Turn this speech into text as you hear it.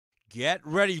get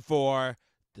ready for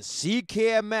the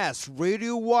CKMS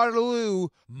Radio Waterloo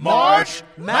March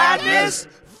Madness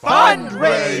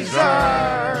Fundraiser!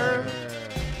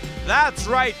 That's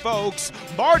right, folks.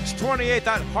 March 28th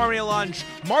at Harmony Lunch,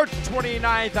 March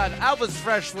 29th at Elvis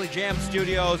Freshly Jam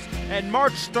Studios, and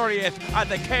March 30th at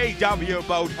the KW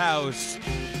Boathouse.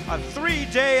 A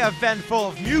 3-day event full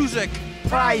of music,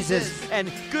 prizes,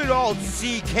 and good old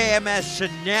CKMS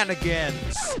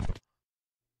shenanigans.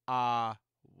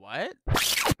 What?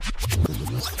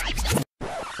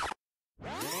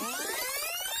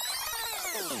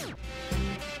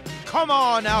 Come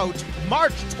on out,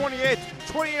 March 28th,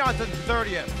 29th, and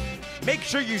 30th. Make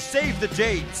sure you save the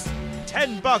dates.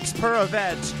 $10 per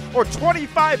event, or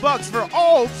 $25 for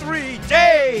all 3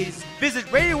 days. Visit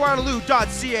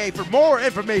radiowaterloo.ca for more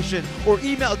information, or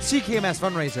email CKMS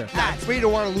Fundraiser at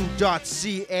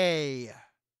radiowaterloo.ca.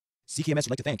 CKMS would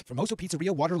like to thank Formoso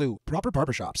Pizzeria Waterloo, Proper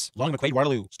Barbershops, Long McQuaid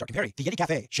Waterloo, Stark and Perry, The Yeti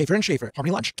Cafe, Schaefer and Schaefer,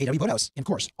 Harmony Lunch, KW Boathouse, and of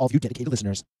course, all of you dedicated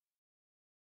listeners.